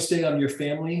will be able to stay on your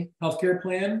family healthcare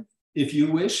plan if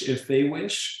you wish, if they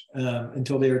wish,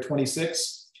 until they are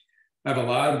 26. I have a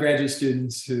lot of graduate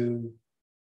students who,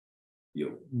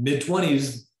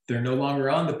 mid-20s, they're no longer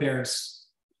on the parents'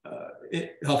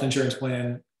 health insurance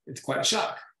plan. It's quite a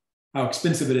shock how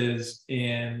expensive it is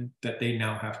and that they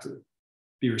now have to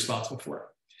be responsible for it.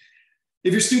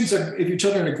 If your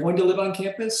children are going to live on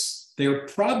campus, they are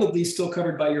probably still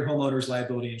covered by your homeowner's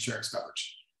liability insurance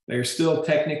coverage. They are still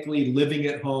technically living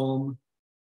at home.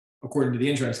 According to the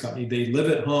insurance company, they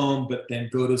live at home, but then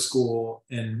go to school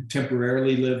and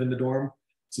temporarily live in the dorm.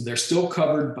 So they're still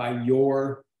covered by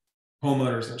your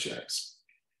homeowner's insurance.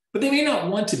 But they may not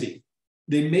want to be.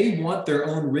 They may want their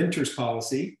own renter's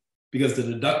policy because the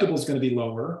deductible is going to be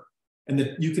lower and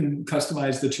that you can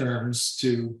customize the terms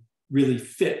to really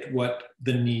fit what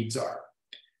the needs are.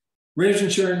 Renter's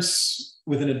insurance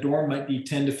within a dorm might be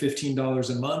 $10 to $15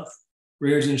 a month.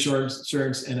 Renter's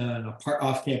insurance in an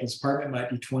off-campus apartment might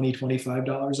be $20,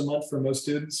 $25 a month for most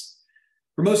students.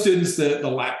 For most students, the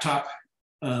laptop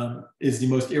is the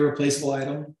most irreplaceable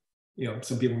item.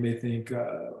 Some people may think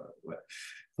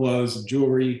clothes and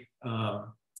jewelry. They're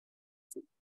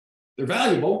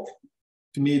valuable.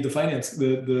 To me,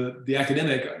 the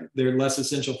academic, they're less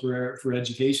essential for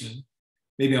education.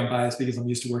 Maybe I'm biased because I'm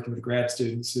used to working with grad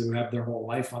students who have their whole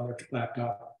life on their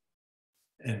laptop.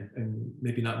 And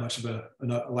maybe not much of a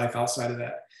life outside of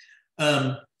that.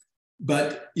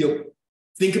 But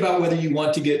think about whether you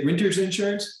want to get renter's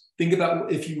insurance. Think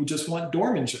about if you just want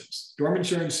dorm insurance. Dorm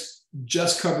insurance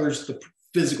just covers the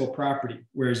physical property,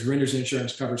 whereas renter's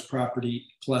insurance covers property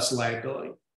plus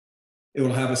liability. It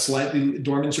will have a slightly,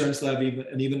 dorm insurance will have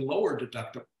an even lower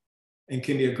deductible and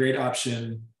can be a great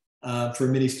option for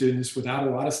many students without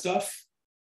a lot of stuff.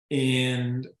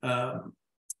 And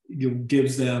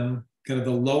gives them kind of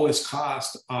the lowest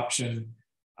cost option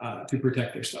to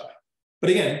protect their stuff. But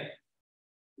again,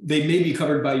 they may be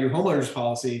covered by your homeowner's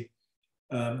policy.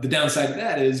 The downside of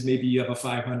that is maybe you have a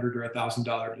 $500 or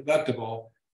 $1,000 deductible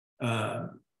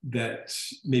that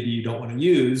maybe you don't want to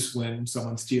use when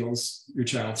someone steals your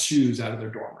child's shoes out of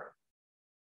their dorm room.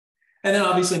 And then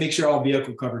obviously make sure all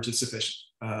vehicle coverage is sufficient.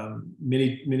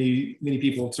 Many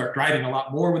people start driving a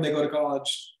lot more when they go to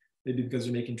college, maybe because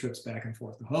they're making trips back and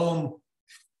forth to home.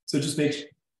 So just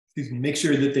make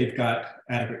sure that they've got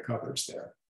adequate coverage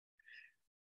there.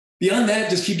 Beyond that,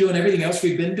 just keep doing everything else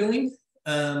we've been doing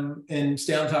and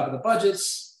stay on top of the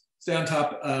budgets, stay on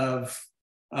top of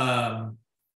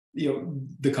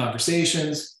the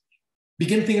conversations.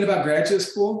 Begin thinking about graduate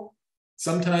school.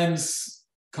 Sometimes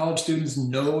college students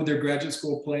know their graduate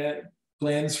school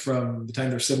plans from the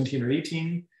time they're 17 or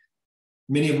 18.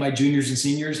 Many of my juniors and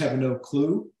seniors have no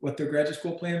clue what their graduate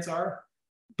school plans are.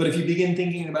 But if you begin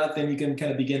thinking about them, you can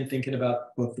kind of begin thinking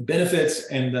about both the benefits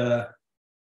and the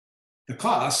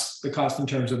cost in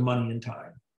terms of money and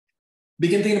time.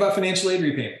 Begin thinking about financial aid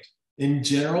repayment. In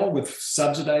general, with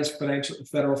subsidized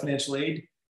federal financial aid,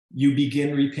 you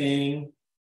begin repaying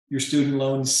your student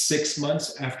loans 6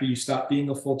 months after you stop being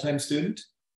a full-time student,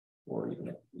 or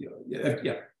even,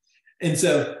 yeah. And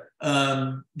so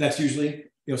that's usually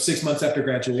 6 months after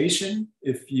graduation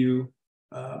if you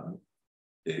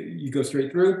go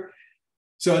straight through.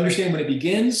 So understand when it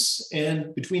begins,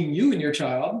 and between you and your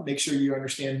child, make sure you're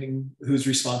understanding who's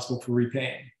responsible for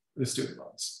repaying the student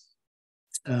loans.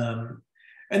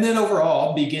 And then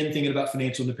overall, begin thinking about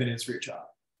financial independence for your child.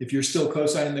 If you're still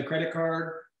co-signing the credit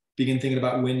card, begin thinking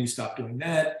about when you stop doing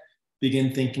that.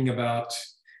 Begin thinking about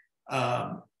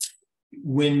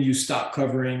when you stop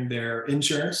covering their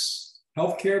insurance,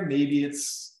 healthcare. Maybe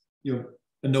it's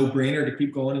a no-brainer to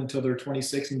keep going until they're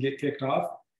 26 and get kicked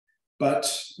off. But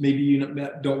maybe you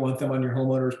don't want them on your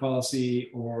homeowner's policy,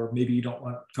 or maybe you don't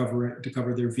want to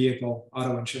cover their vehicle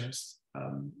auto insurance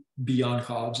beyond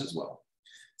college as well.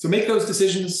 So make those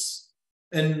decisions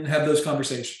and have those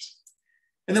conversations.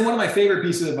 And then one of my favorite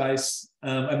pieces of advice,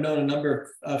 I've known a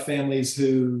number of families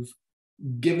who've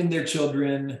given their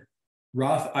children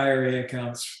Roth IRA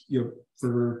accounts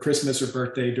for Christmas or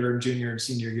birthday during junior and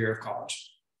senior year of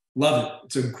college. Love it.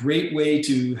 It's a great way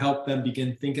to help them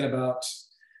begin thinking about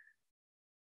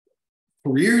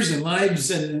careers and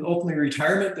lives and ultimately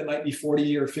retirement that might be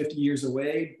 40 or 50 years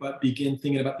away, but begin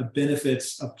thinking about the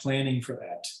benefits of planning for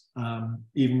that,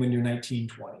 even when you're 19,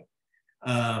 20.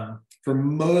 For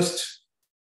most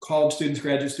college students,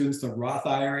 graduate students, the Roth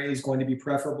IRA is going to be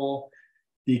preferable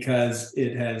because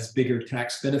it has bigger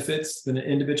tax benefits than an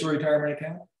individual retirement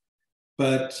account,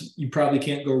 but you probably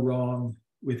can't go wrong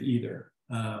with either.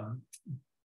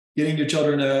 Getting your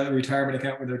children a retirement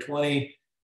account when they're 20,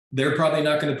 they're probably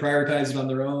not going to prioritize it on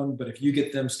their own, but if you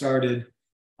get them started,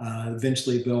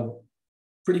 eventually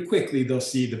pretty quickly they'll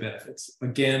see the benefits.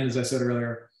 Again, as I said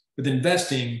earlier, with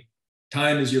investing,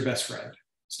 time is your best friend.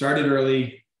 Start it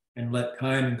early and let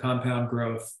time and compound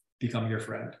growth become your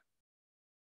friend.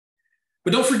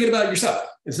 But don't forget about yourself.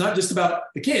 It's not just about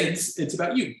the kids, it's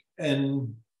about you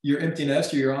and your empty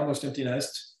nest or your almost empty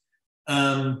nest.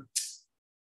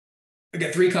 I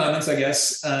got 3 comments, I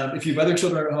guess. If you have other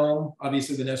children at home,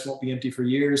 obviously the nest won't be empty for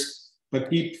years, but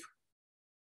keep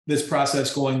this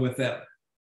process going with them.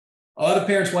 A lot of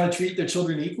parents want to treat their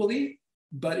children equally,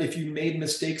 but if you made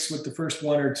mistakes with the first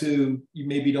 1 or 2, you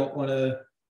maybe don't want to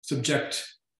subject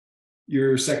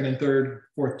your second and third,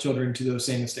 fourth children to those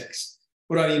same mistakes.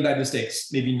 What do I mean by mistakes?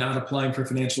 Maybe not applying for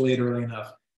financial aid early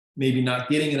enough, maybe not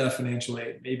getting enough financial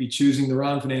aid, maybe choosing the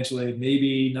wrong financial aid,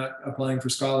 maybe not applying for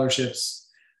scholarships,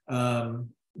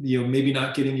 maybe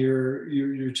not getting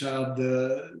your child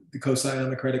the cosign on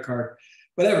the credit card,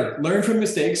 whatever. Learn from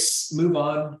mistakes, move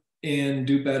on, and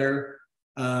do better.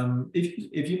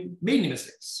 If you made any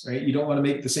mistakes, right? You don't want to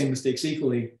make the same mistakes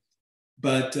equally,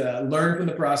 but learn from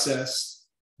the process.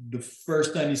 The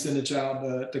first time you send a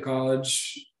child to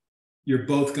college, you're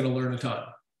both going to learn a ton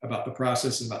about the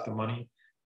process and about the money.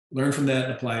 Learn from that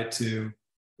and apply it to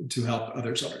help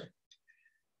other children.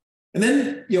 And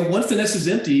then, once the nest is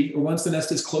empty, or once the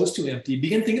nest is close to empty,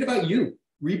 begin thinking about you.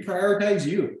 Reprioritize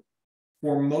you.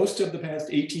 For most of the past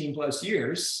 18 plus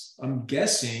years, I'm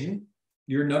guessing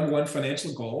your number 1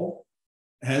 financial goal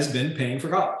has been paying for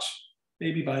college.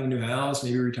 Maybe buying a new house,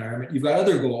 maybe retirement. You've got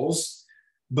other goals,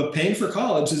 but paying for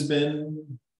college has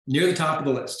been near the top of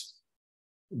the list.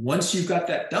 Once you've got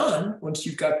that done, once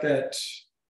you've got that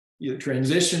either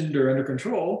transitioned or under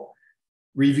control,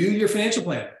 review your financial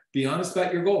plan. Be honest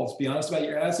about your goals. Be honest about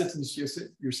your assets and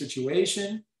your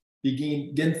situation.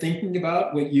 Begin thinking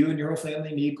about what you and your whole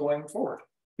family need going forward.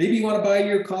 Maybe you want to buy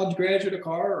your college graduate a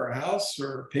car or a house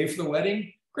or pay for the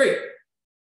wedding. Great.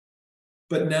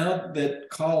 But now that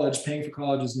paying for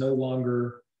college is no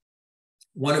longer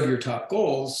one of your top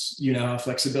goals, you now have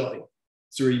flexibility.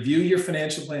 So review your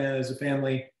financial plan as a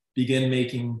family, begin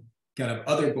making kind of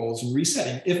other goals and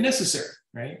resetting if necessary,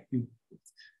 right?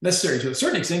 Necessary to a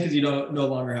certain extent because you no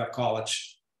longer have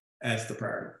college as the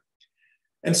priority.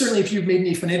 And certainly if you've made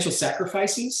any financial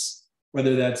sacrifices,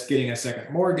 whether that's getting a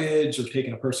second mortgage or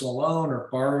taking a personal loan or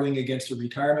borrowing against a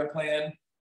retirement plan,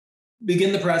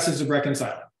 begin the process of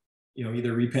reconciling,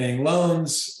 either repaying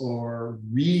loans or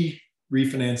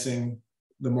refinancing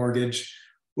the mortgage,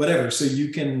 whatever. So you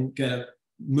can kind of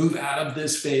move out of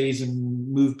this phase and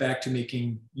move back to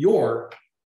making your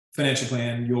financial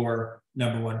plan your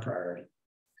number one priority.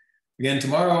 Again,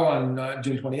 tomorrow on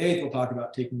June 28th, we'll talk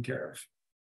about taking care of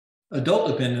adult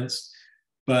dependents.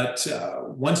 But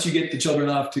once you get the children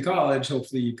off to college,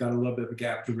 hopefully you've got a little bit of a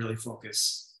gap to really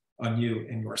focus on you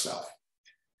and yourself.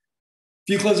 A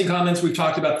few closing comments. We've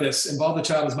talked about this. Involve the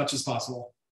child as much as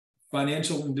possible.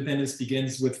 Financial independence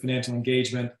begins with financial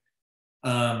engagement.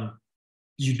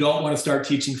 You don't want to start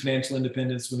teaching financial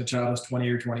independence when the child is 20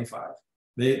 or 25.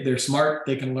 They're smart.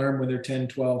 They can learn when they're 10,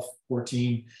 12,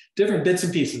 14, different bits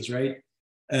and pieces, right?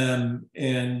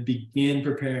 And begin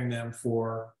preparing them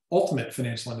for ultimate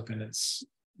financial independence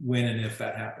when and if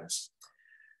that happens.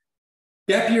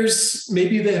 Gap years,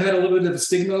 maybe they had a little bit of a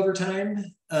stigma over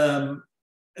time.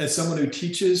 As someone who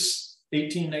teaches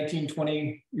 18, 19,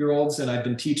 20-year-olds, and I've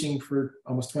been teaching for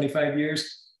almost 25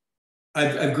 years,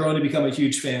 I've grown to become a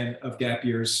huge fan of gap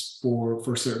years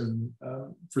for certain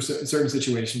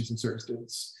situations and certain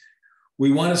students.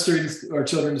 We want our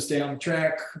children to stay on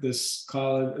track, this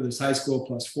college, this high school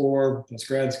 +4, plus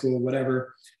grad school,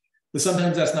 whatever. But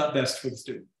sometimes that's not best for the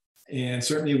student. And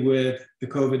certainly with the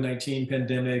COVID-19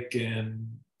 pandemic and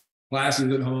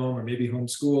classes at home, or maybe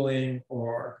homeschooling,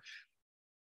 or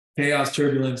chaos,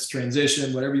 turbulence,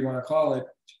 transition, whatever you want to call it,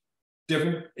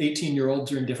 different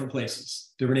 18-year-olds are in different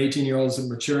places. Different 18-year-olds are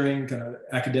maturing kind of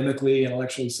academically,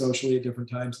 intellectually, socially at different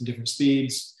times and different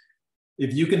speeds.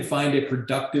 If you can find a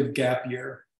productive gap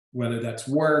year, whether that's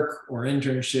work or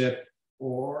internship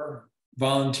or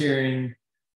volunteering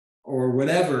or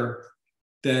whatever,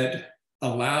 that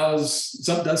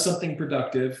does something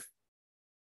productive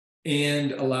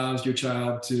and allows your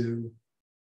child to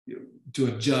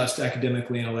adjust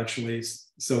academically, intellectually,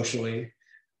 socially,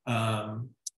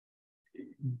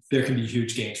 there can be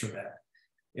huge gains from that.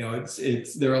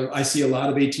 I see a lot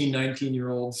of 18,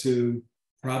 19-year-olds who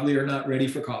probably are not ready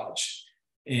for college,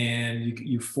 and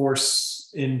you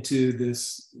force into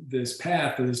this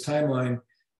path or this timeline,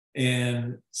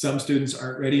 and some students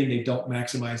aren't ready and they don't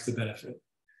maximize the benefit.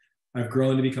 I've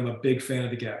grown to become a big fan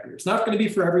of the gap year. It's not going to be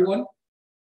for everyone,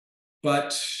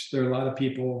 but there are a lot of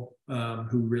people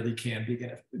who really can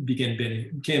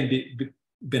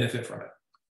benefit from it.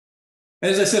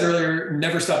 As I said earlier,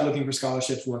 never stop looking for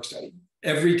scholarships, work study.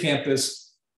 Every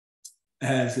campus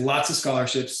has lots of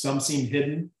scholarships. Some seem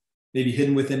hidden, maybe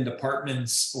hidden within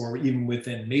departments or even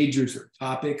within majors or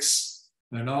topics.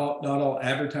 They're not all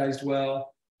advertised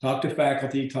well. Talk to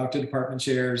faculty, talk to department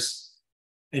chairs,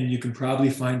 and you can probably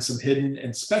find some hidden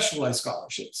and specialized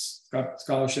scholarships.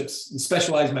 Scholarships,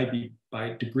 specialized might be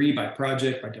by degree, by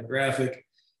project, by demographic,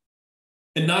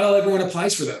 and not everyone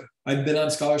applies for them. I've been on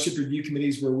scholarship review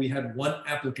committees where we had one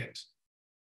applicant.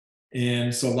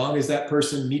 And so long as that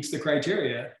person meets the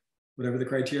criteria, whatever the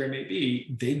criteria may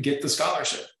be, they get the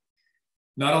scholarship.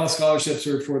 Not all scholarships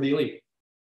are for the elite.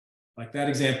 Like that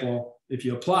example, if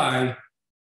you apply,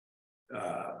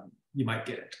 you might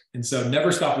get it. And so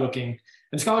never stop looking.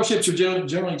 And scholarships are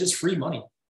generally just free money.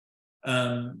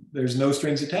 There's no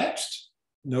strings attached,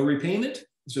 no repayment.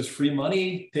 It's just free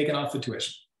money taken off the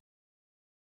tuition.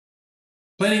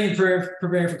 Planning and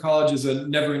preparing for college is a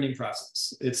never-ending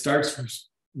process. It starts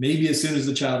maybe as soon as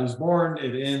the child is born.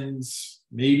 It ends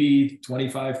maybe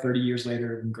 25, 30 years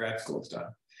later when grad school is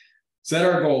done. Set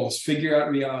our goals, figure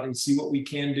out reality, see what we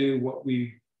can do, what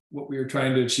we are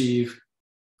trying to achieve,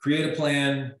 create a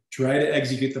plan, try to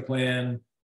execute the plan,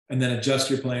 and then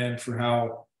adjust your plan for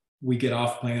how we get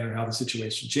off plan or how the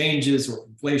situation changes, or if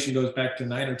inflation goes back to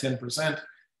 9 or 10%,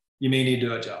 you may need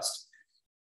to adjust.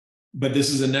 But this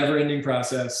is a never-ending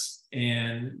process,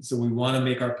 and so we want to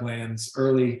make our plans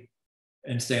early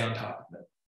and stay on top of it.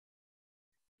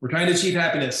 We're trying to achieve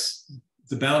happiness.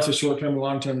 It's a balance of short-term and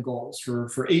long-term goals.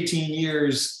 For 18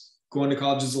 years, going to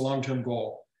college is a long-term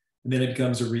goal. And then it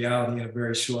becomes a reality in a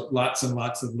very short, lots and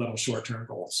lots of little short-term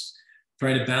goals.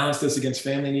 Trying to balance this against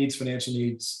family needs, financial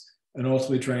needs, and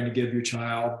ultimately trying to give your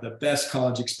child the best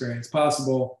college experience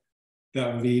possible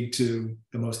that will lead to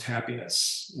the most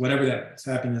happiness, whatever that is,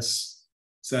 happiness,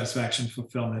 satisfaction,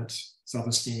 fulfillment,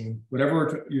 self-esteem,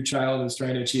 whatever your child is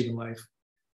trying to achieve in life.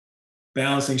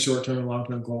 Balancing short-term and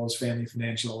long-term goals, family,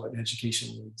 financial, and education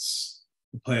needs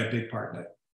will play a big part in it.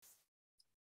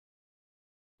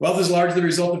 Wealth is largely the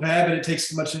result of habit. It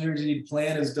takes as much energy to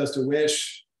plan as it does to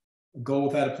wish. A goal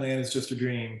without a plan is just a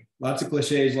dream. Lots of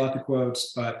cliches, lots of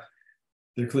quotes, but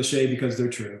they're cliche because they're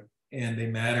true and they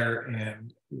matter.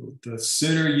 And the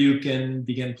sooner you can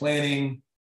begin planning,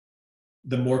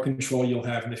 the more control you'll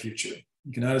have in the future.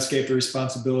 You cannot escape the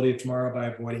responsibility of tomorrow by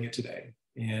avoiding it today.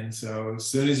 And so as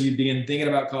soon as you begin thinking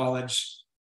about college,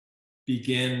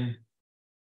 begin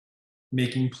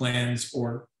making plans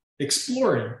or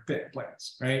exploring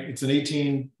plans, right? It's an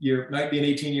 18-year, might be an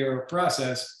 18-year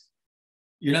process.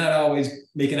 You're not always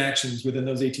making actions within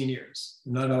those 18 years.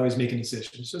 You're not always making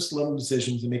decisions, just little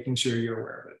decisions and making sure you're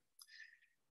aware of it.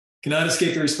 Cannot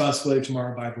escape the responsibility of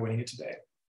tomorrow by avoiding it today.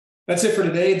 That's it for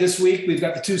today. This week, we've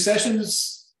got the 2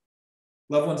 sessions.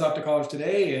 Loved ones off to college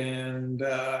today, and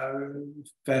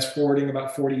fast forwarding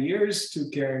about 40 years to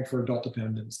caring for adult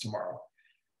dependents tomorrow.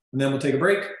 And then we'll take a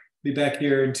break. Be back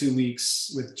here in 2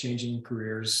 weeks with changing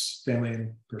careers, family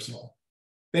and personal.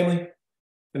 Family,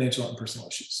 financial, and personal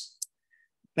issues.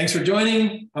 Thanks for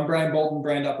joining. I'm Brian Bolton,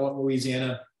 Brian.Bolton,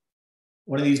 Louisiana.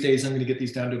 One of these days, I'm going to get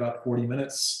these down to about 40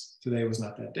 minutes. Today was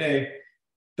not that day.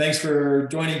 Thanks for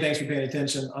joining. Thanks for paying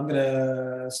attention. I'm going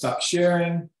to stop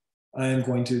sharing. I'm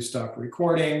going to stop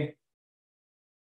recording.